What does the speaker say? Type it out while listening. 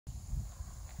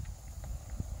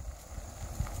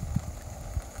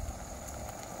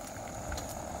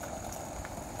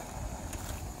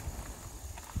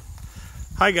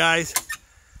Hi guys,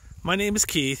 my name is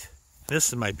Keith. This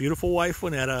is my beautiful wife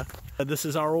Winetta. This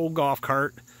is our old golf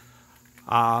cart.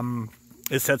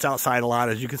 It sits outside a lot,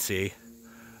 as you can see,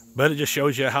 but it just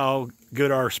shows you how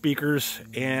good our speakers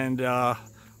and our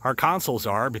consoles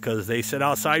are because they sit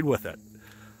outside with it.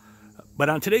 But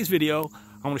on today's video,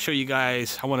 I want to show you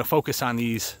guys, I want to focus on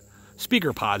these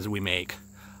speaker pods we make.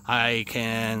 I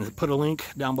can put a link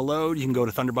down below. You can go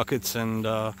to Thunderbuckets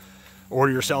and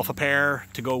order yourself a pair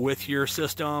to go with your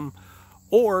system.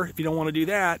 Or if you don't want to do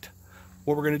that,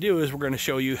 what we're going to do is we're going to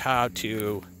show you how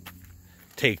to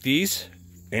take these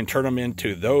and turn them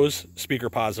into those speaker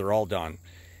pods that are all done.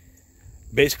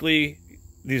 Basically,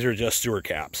 these are just sewer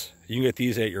caps. You can get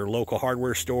these at your local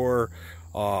hardware store,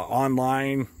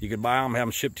 online. You can buy them, have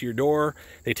them shipped to your door.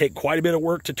 They take quite a bit of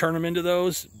work to turn them into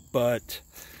those, but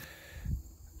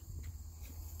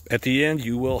at the end,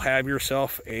 you will have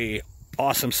yourself a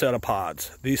awesome set of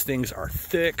pods. These things are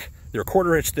thick. They're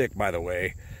 1/4 inch thick, by the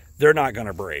way. They're not going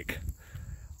to break.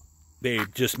 They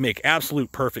just make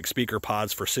absolute perfect speaker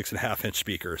pods for 6.5 inch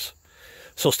speakers.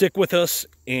 So stick with us,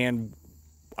 and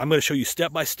I'm going to show you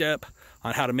step by step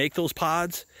on how to make those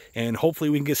pods, and hopefully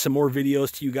we can get some more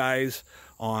videos to you guys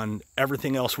on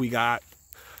everything else we got.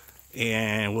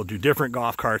 And we'll do different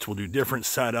golf carts, we'll do different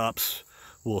setups.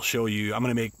 We'll show you, I'm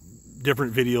going to make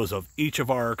different videos of each of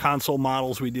our console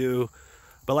models we do.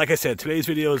 But like I said, today's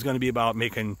video is going to be about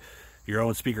making your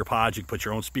own speaker pods. You can put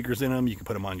your own speakers in them. You can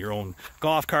put them on your own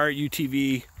golf cart,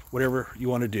 UTV, whatever you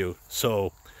want to do.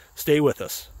 So stay with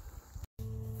us.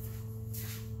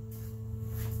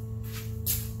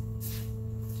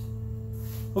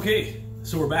 Okay,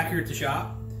 so we're back here at the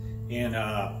shop, and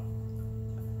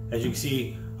as you can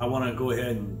see, I want to go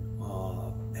ahead and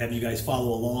have you guys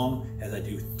follow along as I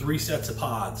do 3 sets of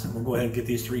pods. And we'll go ahead and get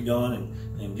these 3 done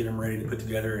and get them ready to put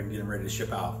together and get them ready to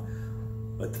ship out.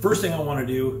 But the first thing I want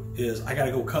to do is I got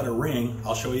to go cut a ring.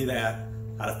 I'll show you that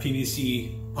out of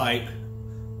PVC pipe.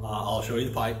 I'll show you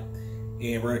the pipe,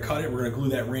 and we're going to cut it. We're going to glue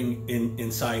that ring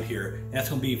inside here. And that's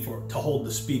going to be to hold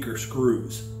the speaker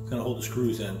screws. It's going to hold the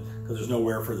screws in because there's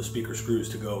nowhere for the speaker screws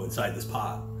to go inside this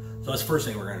pod. So that's the first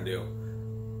thing we're going to do.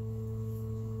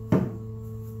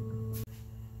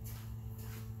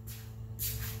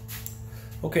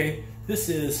 Okay, this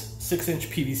is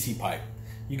 6-inch PVC pipe.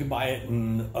 You can buy it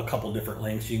in a couple different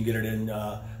lengths. You can get it in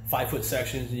 5-foot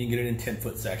sections, and you can get it in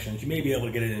 10-foot sections. You may be able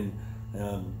to get it in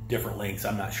different lengths.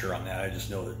 I'm not sure on that. I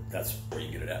just know that that's where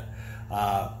you get it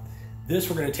at. This,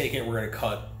 we're going to take it, we're going to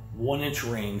cut 1-inch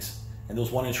rings, and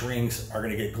those 1-inch rings are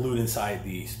going to get glued inside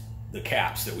the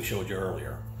caps that we showed you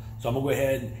earlier. So I'm going to go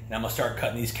ahead and I'm going to start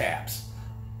cutting these caps.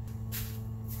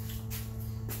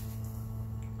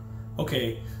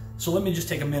 Okay. So let me just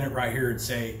take a minute right here and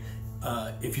say,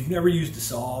 if you've never used a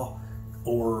saw,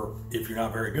 or if you're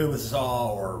not very good with a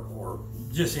saw, or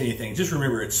just anything, just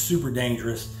remember it's super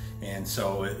dangerous. And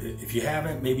so if you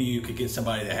haven't, maybe you could get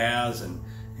somebody that has and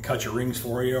cut your rings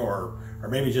for you, or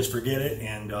maybe just forget it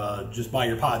and just buy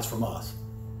your pods from us.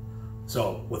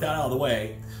 So with that out of the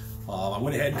way, I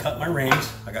went ahead and cut my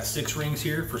rings. I got 6 rings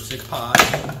here for 6 pods.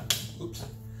 Oops.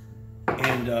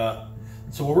 And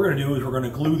so what we're going to do is we're going to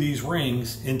glue these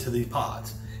rings into these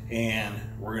pods, and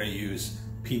we're going to use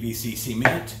PVC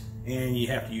cement, and you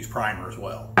have to use primer as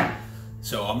well.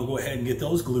 So I'm going to go ahead and get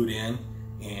those glued in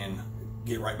and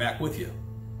get right back with you.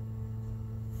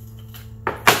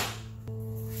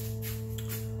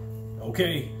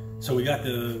 Okay, so we got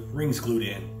the rings glued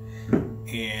in,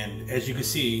 and as you can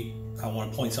see, I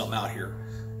want to point something out here.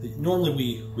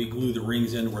 Normally we glue the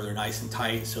rings in where they're nice and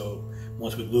tight, so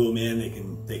once we glue them in,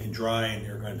 they can dry, and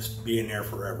they're going to be in there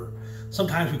forever.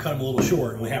 Sometimes we cut them a little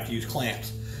short and we have to use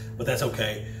clamps, but that's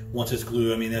okay. Once it's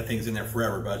glued, I mean, that thing's in there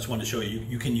forever, but I just wanted to show you,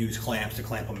 you can use clamps to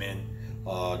clamp them in.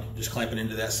 Just clamp it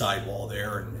into that sidewall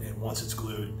there, and once it's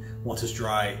glued, once it's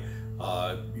dry,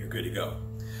 you're good to go.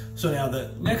 So now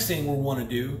the next thing we'll want to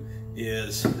do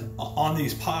is, on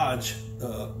these pods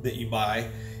that you buy,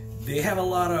 they have a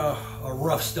lot of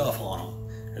rough stuff on them.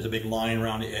 There's a big line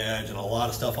around the edge and a lot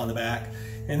of stuff on the back.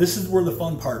 And this is where the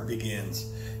fun part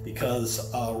begins, because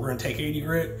we're going to take 80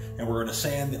 grit and we're going to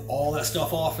sand all that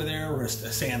stuff off of there. We're going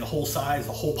to sand the whole sides.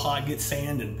 The whole pod gets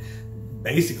sanded and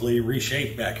basically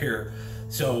reshaped back here.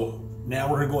 So now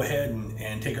we're going to go ahead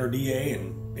and take our DA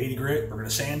and 80 grit. We're going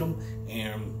to sand them,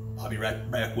 and I'll be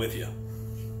right back with you.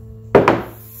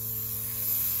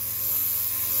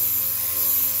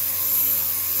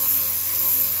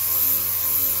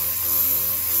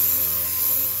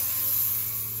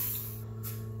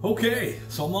 Okay,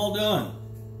 so I'm all done.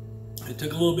 It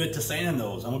took a little bit to sand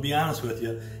those. I'm gonna be honest with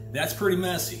you, that's pretty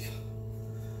messy.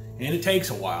 And it takes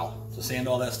a while to sand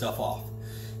all that stuff off.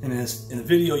 And in the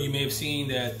video, you may have seen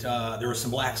that there was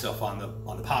some black stuff on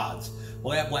the pods.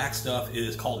 Well, that black stuff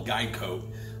is called guide coat.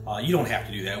 You don't have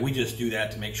to do that. We just do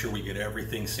that to make sure we get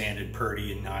everything sanded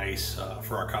pretty and nice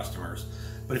for our customers.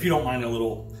 But if you don't mind a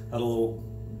little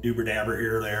doober dabber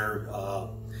here or there,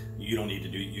 you don't need to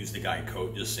use the guide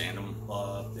coat. Just sand them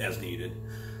as needed.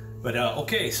 But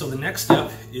okay, so the next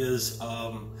step is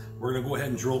we're going to go ahead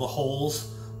and drill the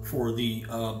holes for the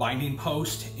binding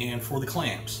post and for the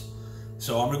clamps.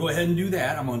 So I'm going to go ahead and do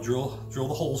that. I'm going to drill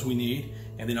the holes we need,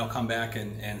 and then I'll come back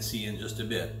and see in just a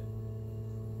bit.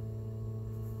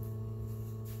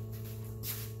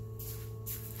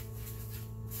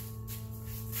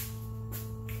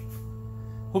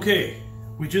 Okay,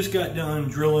 we just got done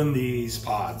drilling these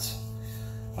pods.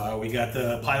 We got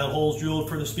the pilot holes drilled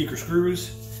for the speaker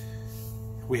screws.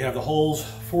 We have the holes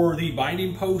for the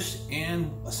binding post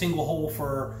and a single hole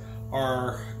for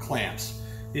our clamps.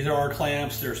 These are our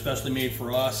clamps. They're specially made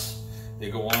for us.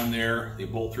 They go on there. They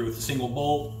bolt through with a single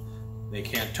bolt. They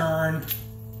can't turn.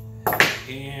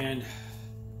 And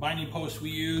binding post we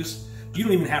use, you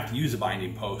don't even have to use a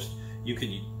binding post. You could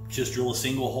just drill a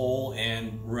single hole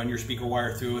and run your speaker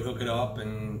wire through it, hook it up,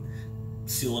 and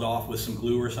seal it off with some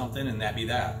glue or something, and that'd be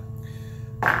that.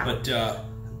 But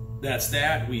that's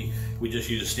that. We just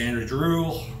use a standard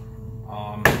drill,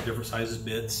 different sizes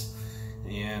bits,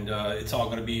 and it's all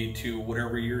going to be to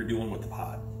whatever you're doing with the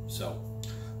pod. So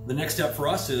the next step for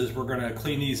us is we're going to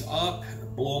clean these up,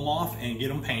 blow them off, and get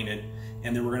them painted,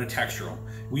 and then we're going to texture them.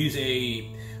 We use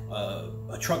a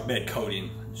truck bed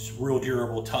coating. It's real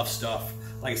durable, tough stuff.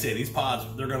 Like I say, these pods,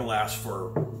 they're going to last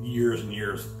for years and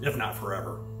years, if not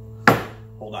forever.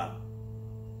 Hold on.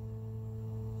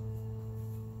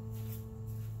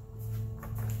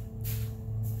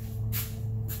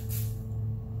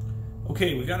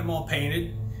 Okay, we got them all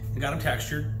painted and got them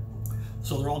textured,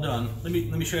 so they're all done. Let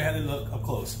me show you how they look up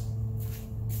close.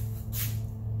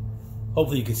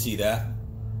 Hopefully you can see that.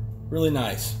 Really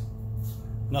nice.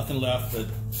 Nothing left, but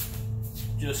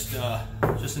just a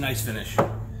nice finish.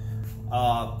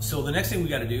 So the next thing we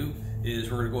got to do is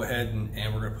we're going to go ahead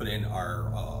and we're going to put in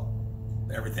our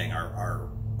everything, our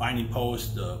binding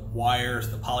post, the wires,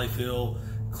 the polyfill,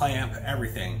 clamp,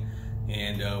 everything.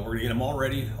 And we're going to get them all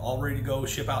ready to go,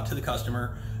 ship out to the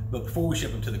customer. But before we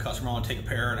ship them to the customer, I want to take a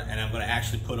pair and I'm going to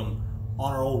actually put them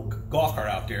on our old golf cart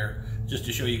out there just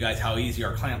to show you guys how easy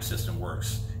our clamp system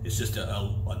works. It's just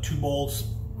a 2 bolts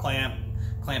clamp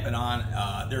it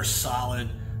on. They're solid.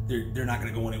 They're not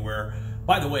going to go anywhere.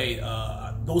 By the way,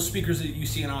 those speakers that you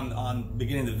see on the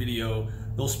beginning of the video,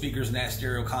 those speakers and that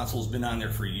stereo console has been on there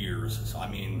for years. So I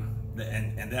mean,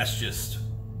 and that's just,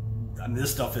 I mean,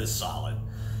 this stuff is solid.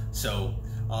 So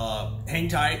hang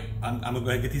tight. I'm gonna go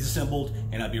ahead and get these assembled,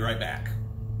 and I'll be right back.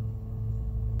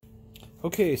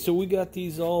 Okay, so we got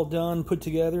these all done, put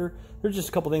together. There's just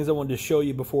a couple things I wanted to show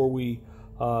you before we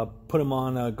put them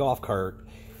on a golf cart.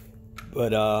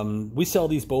 But we sell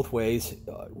these both ways.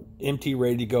 Empty,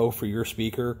 ready to go for your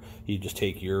speaker. You just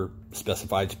take your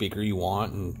specified speaker you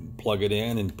want and plug it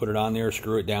in and put it on there,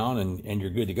 screw it down, and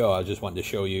you're good to go. I just wanted to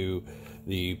show you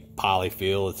the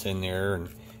polyfill that's in there, and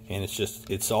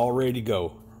it's all ready to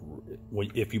go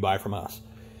if you buy from us.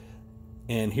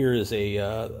 And here is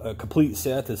a complete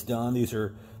set that's done. These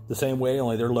are the same way,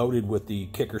 only they're loaded with the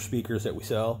kicker speakers that we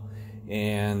sell,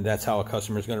 and that's how a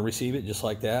customer is going to receive it, just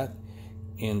like that.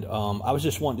 And I was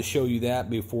just wanting to show you that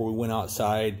before we went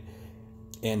outside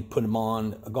and put them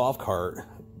on a golf cart.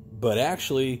 But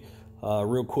actually,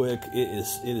 real quick, it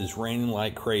is raining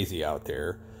like crazy out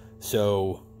there.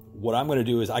 So what I'm going to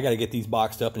do is I got to get these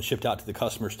boxed up and shipped out to the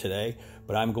customers today.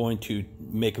 But I'm going to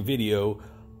make a video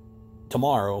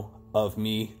tomorrow of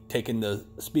me taking the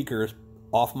speakers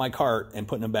off my cart and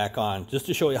putting them back on, just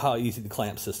to show you how easy the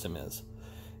clamp system is.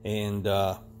 And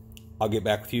I'll get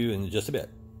back with you in just a bit.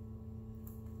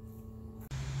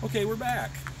 Okay, we're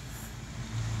back.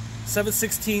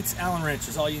 7/16 Allen wrench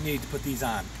is all you need to put these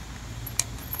on.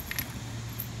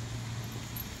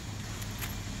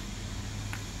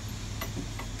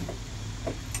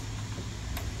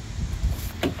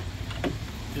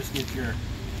 Just get your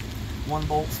 1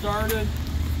 bolt started.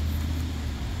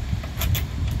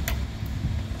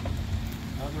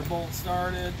 Other bolt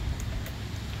started.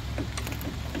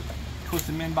 Twist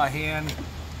them in by hand.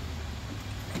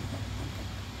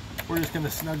 We're just going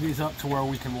to snug these up to where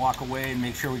we can walk away and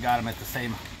make sure we got them at the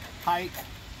same height.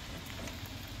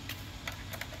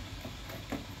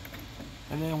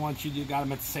 And then once you got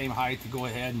them at the same height, to go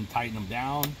ahead and tighten them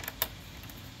down.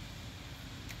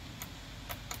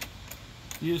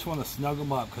 You just want to snug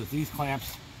them up because these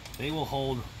clamps, they will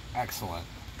hold excellent.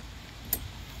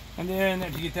 And then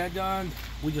after you get that done,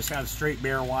 we just have straight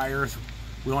bare wires.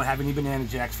 We don't have any banana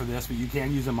jacks for this, but you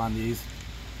can use them on these.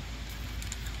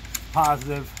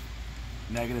 Positive,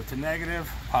 negative to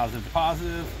negative, positive to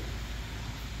positive.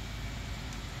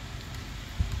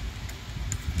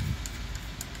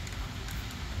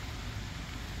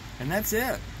 And that's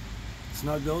it.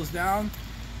 Snug those down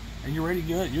and you're ready to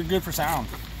good. You're good for sound.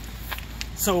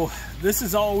 So this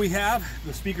is all we have.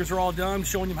 The speakers are all done,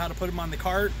 showing them how to put them on the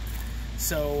cart.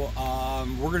 So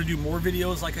we're gonna do more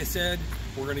videos, like I said.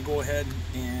 We're gonna go ahead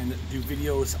and do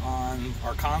videos on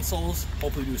our consoles,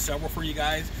 hopefully do several for you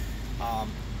guys.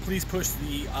 Please push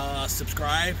the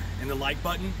subscribe and the like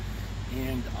button,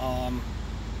 and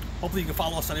hopefully you can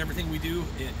follow us on everything we do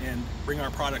and bring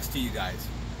our products to you guys.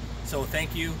 So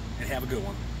thank you and have a good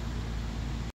one.